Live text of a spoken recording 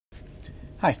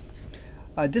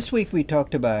This week we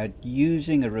talked about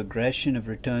using a regression of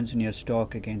returns in your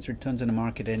stock against returns on a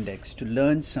market index to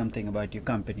learn something about your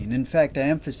company. And in fact, I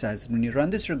emphasize that when you run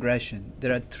this regression,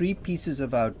 there are three pieces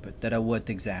of output that are worth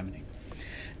examining.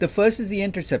 The first is the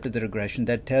intercept of the regression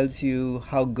that tells you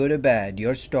how good or bad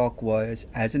your stock was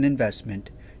as an investment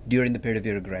during the period of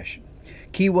your regression.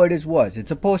 Keyword is was.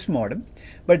 It's a postmortem,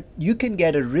 but you can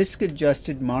get a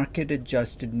risk-adjusted,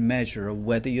 market-adjusted measure of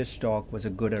whether your stock was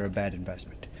a good or a bad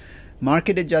investment.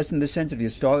 Market adjusted in the sense of your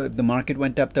stock, if the market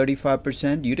went up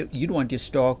 35%, you'd want your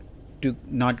stock to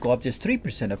not go up just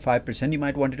 3% or 5%. You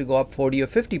might want it to go up 40 or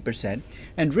 50%.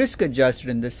 And risk adjusted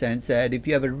in the sense that if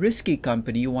you have a risky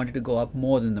company, you want it to go up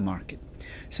more than the market.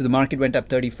 So the market went up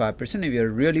 35%. If you're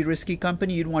a really risky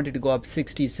company, you'd want it to go up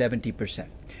 60, 70%.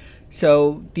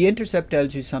 So the intercept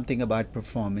tells you something about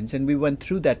performance, and we went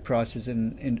through that process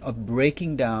of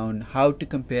breaking down how to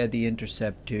compare the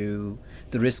intercept to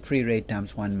the risk-free rate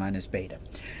times 1 minus beta.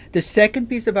 The second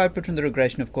piece of output from the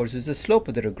regression, of course, is the slope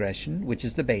of the regression, which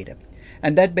is the beta.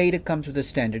 And that beta comes with a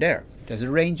standard error. There's a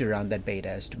range around that beta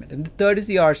estimate. And the third is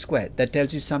the R squared. That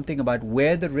tells you something about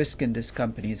where the risk in this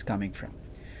company is coming from.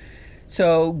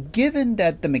 So given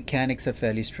that the mechanics are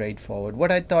fairly straightforward,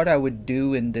 what I thought I would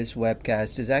do in this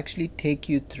webcast is actually take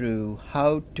you through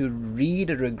how to read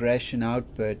a regression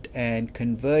output and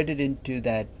convert it into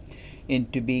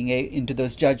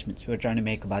those judgments we're trying to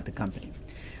make about the company.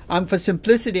 For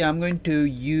simplicity, I'm going to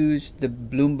use the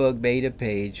Bloomberg beta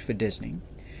page for Disney.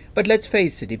 But let's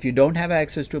face it, if you don't have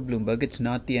access to a Bloomberg, it's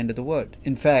not the end of the world.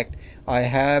 In fact,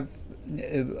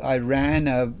 I ran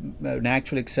an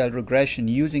actual Excel regression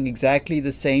using exactly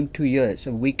the same 2 years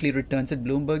of weekly returns that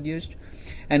Bloomberg used.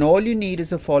 And all you need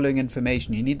is the following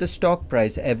information. You need the stock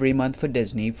price every month for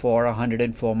Disney for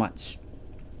 104 months.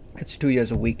 It's 2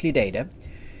 years of weekly data.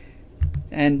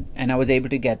 And I was able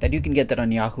to get that. You can get that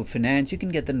on Yahoo Finance. You can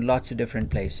get that in lots of different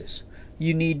places.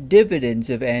 You need dividends,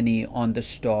 if any, on the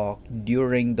stock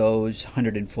during those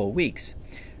 104 weeks.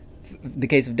 In the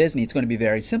case of Disney, it's going to be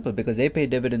very simple because they pay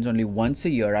dividends only once a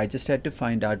year. I just had to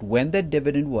find out when that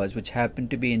dividend was, which happened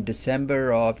to be in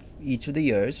December of each of the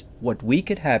years, what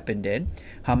week it happened in,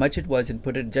 how much it was, and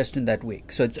put it just in that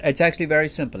week. So it's actually very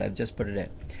simple. I've just put it in.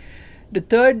 The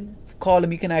third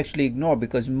column you can actually ignore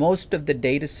because most of the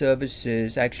data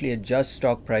services actually adjust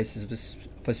stock prices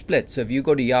for splits. So if you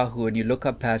go to Yahoo and you look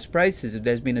up past prices, if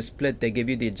there's been a split, they give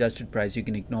you the adjusted price. You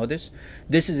can ignore this.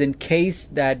 This is in case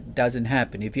that doesn't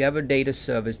happen. If you have a data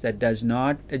service that does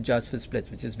not adjust for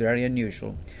splits, which is very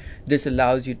unusual, this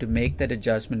allows you to make that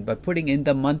adjustment by putting in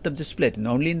the month of the split, and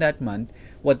only in that month,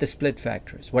 what the split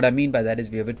factor is. What I mean by that is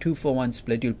if you have a 2-for-1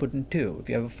 split, you'll put in 2. If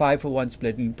you have a 5-for-1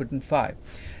 split, you'll put in 5.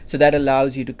 So that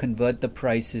allows you to convert the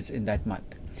prices in that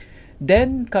month.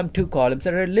 Then come two columns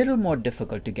that are a little more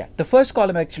difficult to get. The first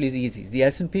column actually is easy. It's the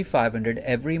S&P 500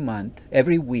 every month,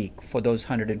 every week for those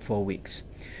 104 weeks.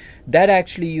 That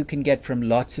actually you can get from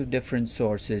lots of different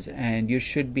sources, and you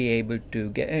should be able to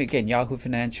get, again, Yahoo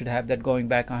Finance should have that going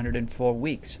back 104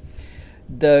 weeks.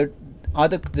 The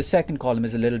second column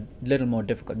is a little more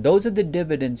difficult. Those are the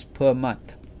dividends per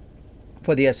month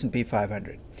for the S&P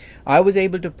 500. I was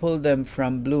able to pull them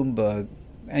from Bloomberg,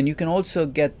 and you can also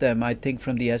get them, I think,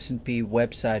 from the S&P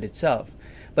website itself.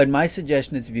 But my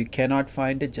suggestion is if you cannot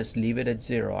find it, just leave it at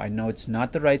 0. I know it's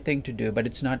not the right thing to do, but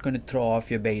it's not going to throw off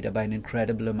your beta by an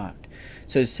incredible amount.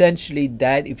 So essentially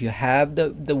that, if you have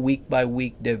the week by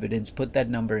week dividends, put that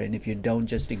number in. If you don't,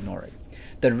 just ignore it.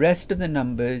 The rest of the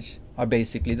numbers are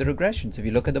basically the regressions. If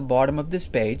you look at the bottom of this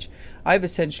page, I've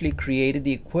essentially created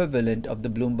the equivalent of the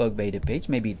Bloomberg beta page.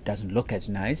 Maybe it doesn't look as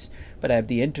nice, but I have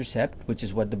the intercept, which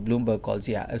is what the Bloomberg calls.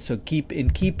 So in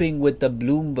keeping with the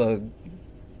Bloomberg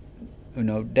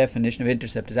definition of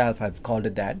intercept is alpha, I've called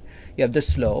it that. You have the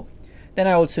slope. Then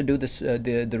I also do this,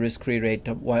 the risk-free rate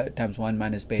times 1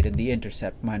 minus beta, and the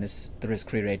intercept minus the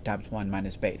risk-free rate times 1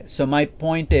 minus beta. So my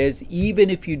point is, even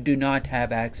if you do not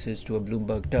have access to a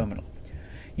Bloomberg terminal,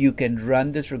 you can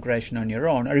run this regression on your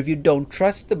own, or if you don't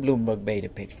trust the Bloomberg beta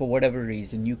page for whatever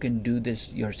reason, you can do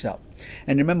this yourself.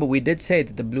 And remember, we did say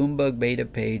that the Bloomberg beta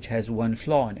page has one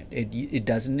flaw in it. It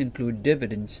doesn't include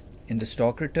dividends in the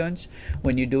stock returns.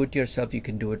 When you do it yourself, you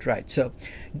can do it right. So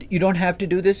you don't have to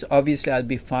do this. Obviously, I'll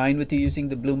be fine with you using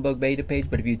the Bloomberg beta page,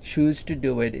 but if you choose to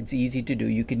do it, it's easy to do.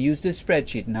 You can use this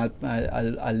spreadsheet, and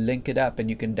I'll link it up, and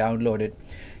you can download it.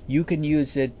 You can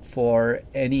use it for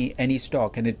any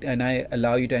stock, and I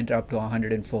allow you to enter up to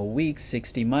 104 weeks,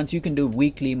 60 months. You can do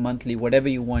weekly, monthly, whatever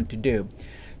you want to do.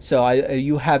 So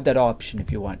you have that option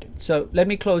if you want it. So let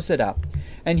me close it up.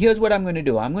 And here's what I'm going to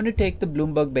do. I'm going to take the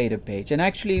Bloomberg beta page. And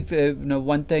actually, if,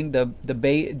 one thing,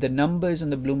 the numbers on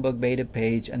the Bloomberg beta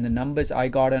page and the numbers I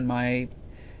got on my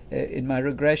in my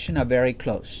regression are very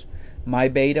close. My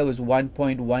beta was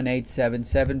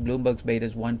 1.1877, Bloomberg's beta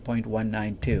is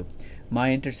 1.192.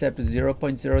 My intercept is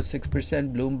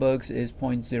 0.06%, Bloomberg's is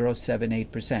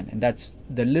 0.078%. And that's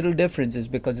the little difference is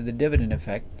because of the dividend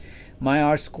effect. My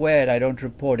R squared, I don't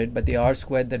report it, but the R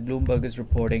squared that Bloomberg is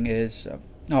reporting is,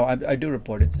 I do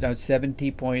report it. It's now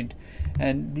 70 point,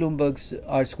 and Bloomberg's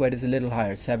R squared is a little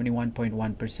higher,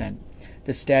 71.1%.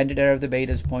 The standard error of the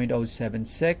beta is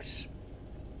 0.076.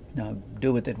 Now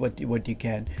do with it what you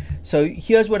can. So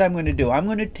here's what I'm going to do. I'm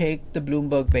going to take the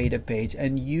Bloomberg beta page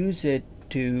and use it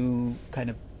to kind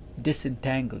of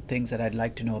disentangle things that I'd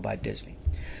like to know about Disney.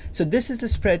 So this is the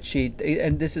spreadsheet,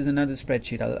 and this is another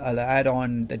spreadsheet I'll add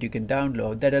on that you can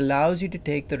download that allows you to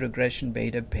take the regression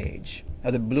beta page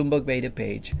or the Bloomberg beta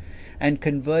page and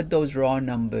convert those raw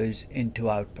numbers into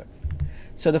output.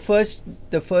 So the first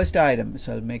item,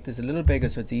 so I'll make this a little bigger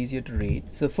so it's easier to read.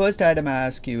 So the first item I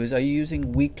ask you is, are you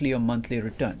using weekly or monthly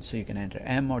returns? So you can enter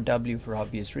M or W for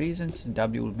obvious reasons.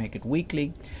 W will make it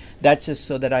weekly. That's just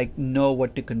so that I know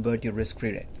what to convert your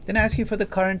risk-free rate. Then I ask you for the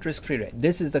current risk-free rate.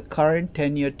 This is the current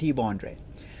 10-year T-bond rate.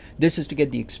 This is to get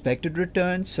the expected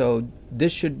return. So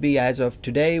this should be, as of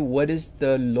today, what is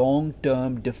the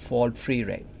long-term default free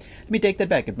rate? Let me take that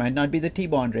back. It might not be the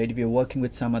T-bond rate if you're working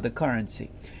with some other currency.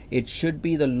 It should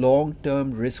be the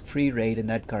long-term risk-free rate in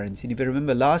that currency. And if you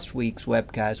remember, last week's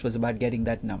webcast was about getting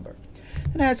that number.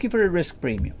 Then I ask you for a risk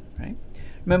premium, right?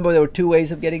 Remember, there were two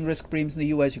ways of getting risk premiums in the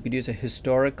U.S. You could use a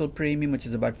historical premium, which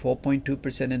is about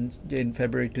 4.2% in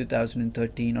February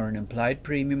 2013, or an implied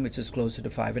premium, which is closer to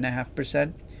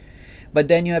 5.5%. But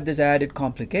then you have this added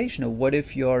complication of what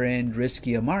if you're in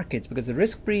riskier markets, because the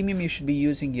risk premium you should be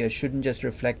using here shouldn't just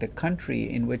reflect the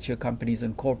country in which your company is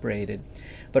incorporated,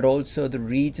 but also the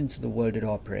regions of the world it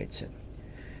operates in.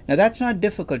 Now that's not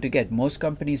difficult to get. Most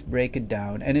companies break it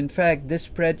down, and in fact this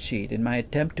spreadsheet, in my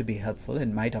attempt to be helpful,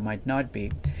 and might or might not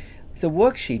be, it's a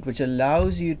worksheet which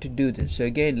allows you to do this. So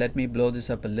again, let me blow this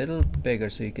up a little bigger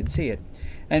so you can see it.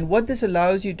 And what this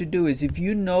allows you to do is, if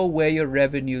you know where your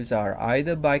revenues are,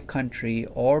 either by country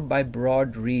or by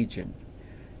broad region,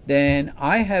 then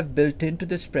I have built into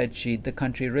the spreadsheet the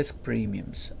country risk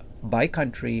premiums by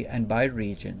country and by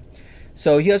region.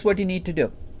 So here's what you need to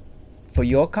do. For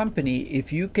your company,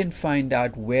 if you can find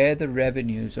out where the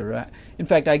revenues are at, in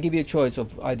fact, I give you a choice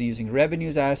of either using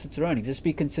revenues, assets, or earnings. Just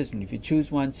be consistent. If you choose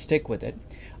one, stick with it.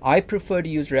 I prefer to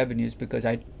use revenues because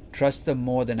I trust them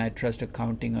more than I trust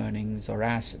accounting earnings or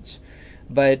assets.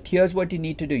 But here's what you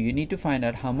need to do. You need to find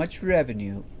out how much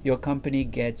revenue your company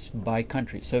gets by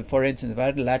country. So for instance, if I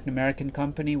had a Latin American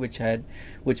company which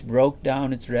broke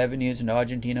down its revenues in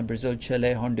Argentina, Brazil,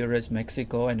 Chile, Honduras,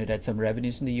 Mexico, and it had some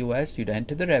revenues in the US, you'd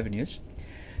enter the revenues.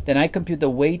 Then I compute the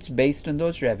weights based on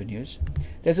those revenues.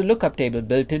 There's a lookup table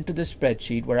built into the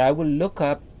spreadsheet where I will look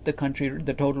up the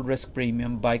total risk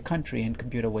premium by country and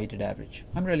compute a weighted average.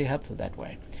 I'm really helpful that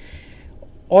way.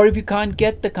 Or if you can't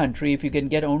get the country, if you can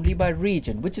get only by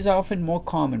region, which is often more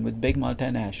common with big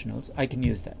multinationals, I can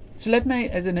use that. So let me,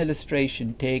 as an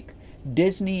illustration, take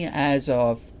Disney as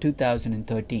of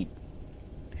 2013.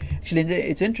 Actually,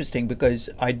 it's interesting because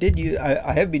I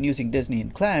have been using Disney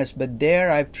in class, but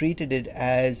there I've treated it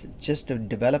as just a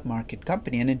developed market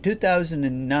company. And in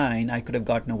 2009, I could have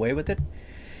gotten away with it.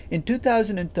 In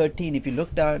 2013, if you look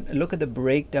at the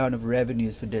breakdown of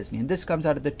revenues for Disney, and this comes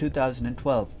out of the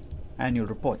 2012 annual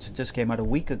reports. It just came out a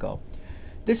week ago.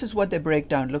 This is what their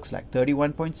breakdown looks like.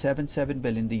 31.77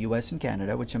 billion in the US and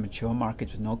Canada, which are mature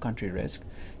markets with no country risk.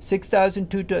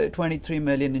 6,223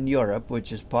 million in Europe,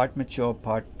 which is part mature,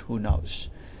 part who knows.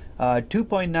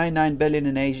 2.99 billion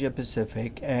in Asia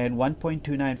Pacific, and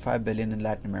 1.295 billion in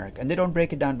Latin America. And they don't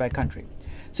break it down by country.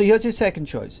 So here's your second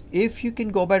choice. If you can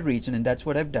go by region, and that's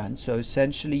what I've done, so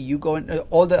essentially you go in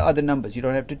all the other numbers you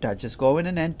don't have to touch, just go in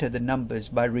and enter the numbers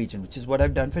by region, which is what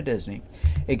I've done for Disney.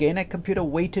 Again, I compute a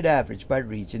weighted average by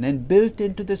region, and built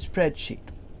into the spreadsheet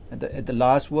at the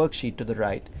last worksheet to the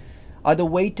right are the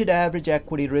weighted average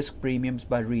equity risk premiums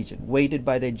by region, weighted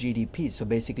by their GDP. So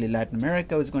basically Latin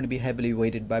America is going to be heavily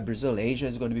weighted by Brazil. Asia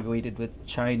is going to be weighted with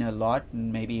China a lot,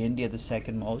 and maybe India the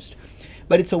second most.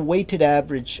 But it's a weighted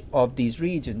average of these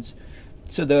regions.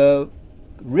 So the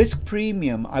risk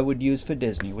premium I would use for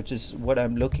Disney, which is what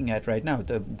I'm looking at right now,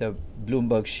 the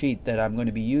Bloomberg sheet that I'm going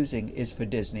to be using is for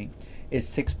Disney, is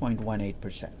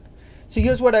 6.18%. So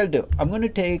here's what I'll do. I'm going to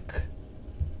take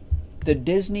the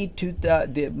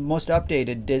the most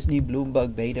updated Disney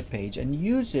Bloomberg beta page and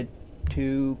use it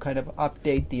to kind of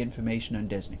update the information on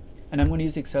Disney. And I'm going to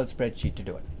use Excel spreadsheet to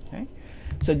do it. Okay?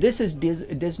 So this is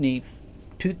Disney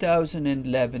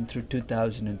 2011 through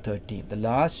 2013. The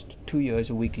last 2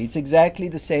 years are weekly. It's exactly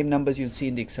the same numbers you'll see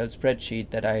in the Excel spreadsheet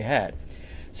that I had.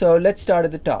 So let's start at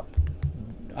the top.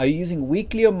 Are you using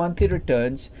weekly or monthly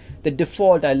returns? The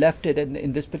default, I left it,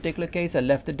 in this particular case, I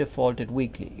left the default at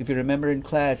weekly. If you remember in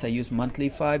class, I used monthly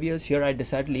 5 years. Here I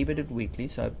decided to leave it at weekly,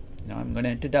 so I'm going to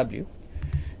enter W.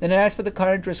 Then I ask for the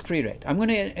current risk-free rate. I'm going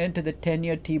to enter the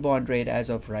 10-year T-bond rate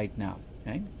as of right now.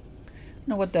 Okay? I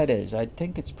know what that is. I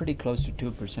think it's pretty close to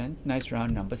 2%. Nice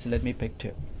round number, so let me pick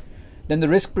 2. Then the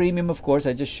risk premium, of course,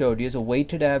 I just showed you is a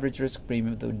weighted average risk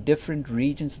premium of the different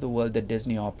regions of the world that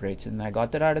Disney operates in. And I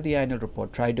got that out of the annual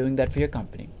report. Try doing that for your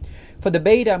company. For the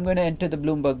beta, I'm going to enter the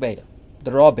Bloomberg beta,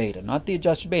 the raw beta, not the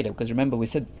adjusted beta, because remember we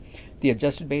said the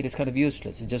adjusted beta is kind of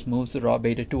useless. It just moves the raw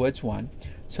beta towards 1.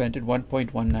 So I entered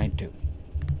 1.192.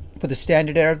 For the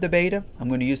standard error of the beta, I'm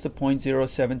going to use the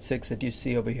 0.076 that you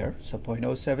see over here, so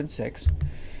 0.076.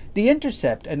 The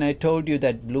intercept, and I told you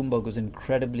that Bloomberg was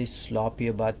incredibly sloppy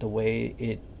about the way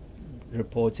it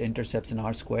reports intercepts in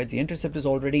R-squareds. The intercept is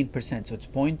already in percent, so it's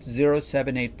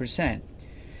 0.078%.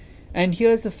 And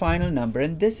here's the final number,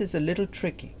 and this is a little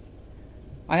tricky.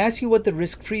 I asked you what the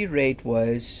risk-free rate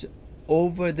was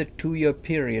over the 2-year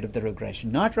period of the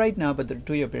regression. Not right now, but the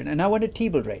 2-year period. And I want a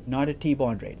T-bill rate, not a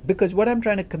T-bond rate. Because what I'm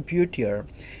trying to compute here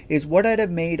is what I'd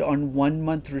have made on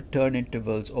 1-month return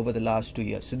intervals over the last 2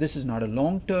 years. So this is not a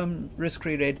long-term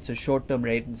risk-free rate, it's a short-term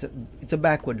rate. It's a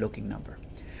backward-looking number.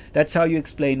 That's how you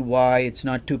explain why it's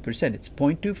not 2%. It's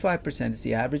 0.25%. It's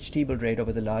the average T-bill rate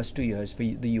over the last 2 years for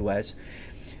the US.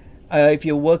 If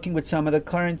you're working with some other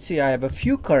currency, I have a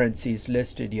few currencies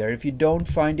listed here. If you don't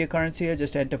find your currency here,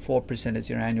 just enter 4% as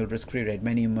your annual risk-free rate.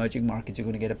 Many emerging markets, you're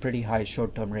going to get a pretty high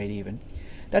short-term rate even.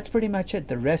 That's pretty much it.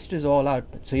 The rest is all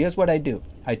output. So here's what I do.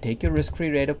 I take your risk-free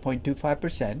rate of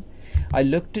 0.25%. I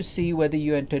look to see whether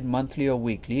you entered monthly or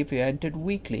weekly. If you entered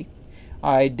weekly,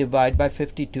 I divide by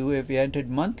 52. If you entered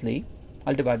monthly,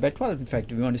 I'll divide by 12. In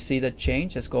fact, if you want to see that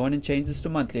change, just go in and change this to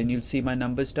monthly, and you'll see my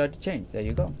numbers start to change. There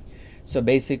you go. So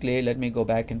basically, let me go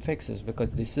back and fix this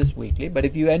because this is weekly. But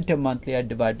if you enter monthly, I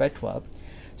divide by 12.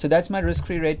 So that's my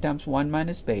risk-free rate times 1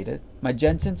 minus beta. My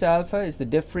Jensen's alpha is the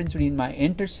difference between my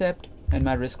intercept and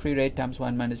my risk-free rate times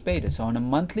 1 minus beta. So on a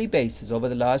monthly basis, over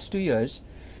the last 2 years,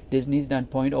 Disney's done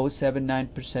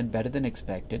 0.079% better than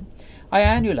expected. I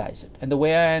annualize it. And the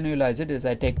way I annualize it is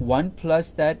I take 1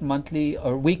 plus that monthly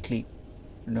or weekly,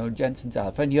 Jensen's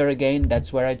alpha. And here again,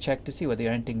 that's where I check to see whether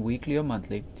you're entering weekly or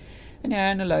monthly. And you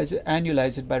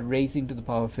annualize it by raising to the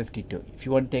power of 52. If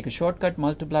you want to take a shortcut,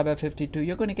 multiply by 52,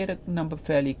 you're going to get a number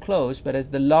fairly close, but as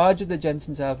the larger the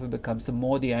Jensen's alpha becomes, the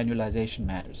more the annualization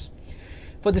matters.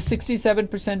 For the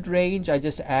 67% range, I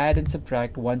just add and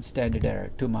subtract 1 standard error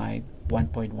to my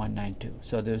 1.192.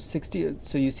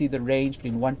 So you see the range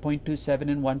between 1.27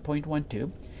 and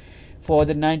 1.12. For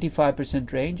the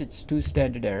 95% range, it's 2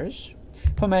 standard errors.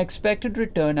 For my expected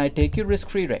return, I take your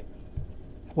risk-free rate,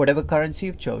 whatever currency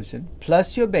you've chosen,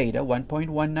 plus your beta,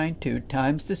 1.192,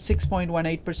 times the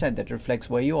 6.18% that reflects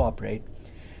where you operate,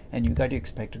 and you got your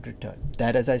expected return.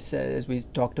 That, as I said, as we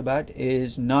talked about,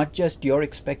 is not just your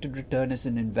expected return as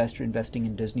an investor investing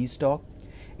in Disney stock,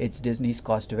 it's Disney's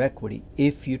cost of equity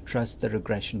if you trust the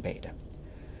regression beta.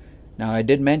 Now, I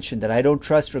did mention that I don't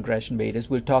trust regression betas.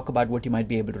 We'll talk about what you might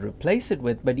be able to replace it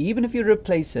with, but even if you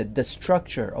replace it, the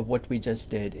structure of what we just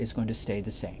did is going to stay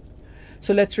the same.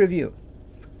 So let's review.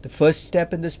 The first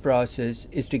step in this process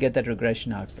is to get that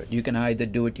regression output. You can either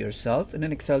do it yourself in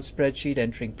an Excel spreadsheet,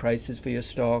 entering prices for your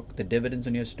stock, the dividends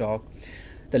on your stock,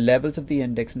 the levels of the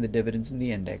index and the dividends in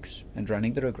the index, and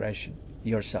running the regression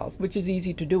yourself, which is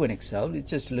easy to do in Excel.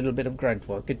 It's just a little bit of grunt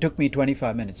work. It took me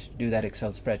 25 minutes to do that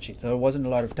Excel spreadsheet, so it wasn't a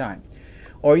lot of time.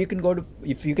 Or you can go to,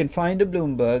 if you can find a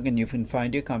Bloomberg and you can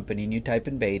find your company and you type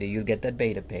in beta, you'll get that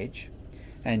beta page.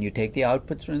 And you take the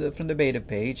outputs from the beta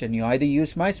page, and you either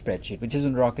use my spreadsheet, which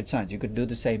isn't rocket science. You could do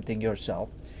the same thing yourself,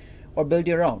 or build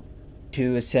your own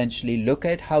to essentially look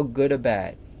at how good or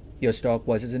bad your stock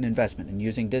was as an investment. And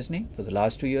using Disney for the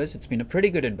last 2 years, it's been a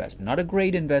pretty good investment. Not a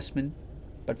great investment,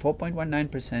 but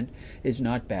 4.19% is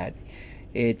not bad.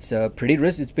 It's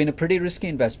been a pretty risky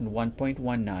investment,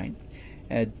 1.19.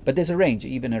 But there's a range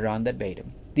even around that beta.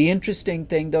 The interesting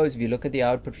thing, though, is if you look at the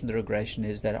output from the regression,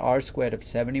 is that R-squared of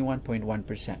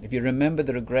 71.1%. If you remember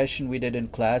the regression we did in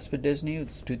class for Disney, it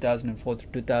was 2004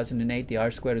 through 2008, the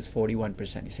R-squared is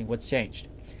 41%. You think, what's changed?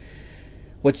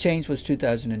 What's changed was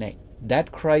 2008.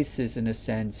 That crisis, in a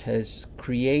sense, has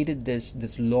created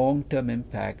this long-term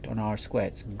impact on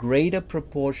R-squareds. Greater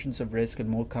proportions of risk in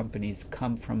more companies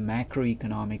come from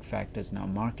macroeconomic factors now,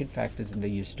 market factors, than they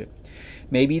used to.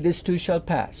 Maybe this too shall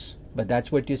pass. But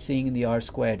that's what you're seeing in the R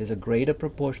squared, is a greater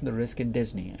proportion of the risk in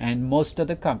Disney and most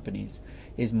other companies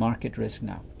is market risk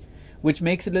now, which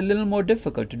makes it a little more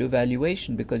difficult to do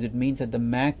valuation because it means that the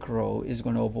macro is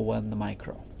going to overwhelm the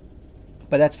micro.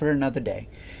 But that's for another day.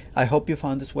 I hope you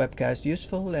found this webcast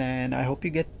useful, and I hope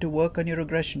you get to work on your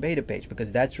regression beta page,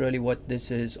 because that's really what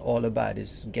this is all about,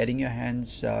 is getting your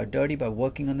hands dirty by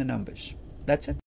working on the numbers. That's it.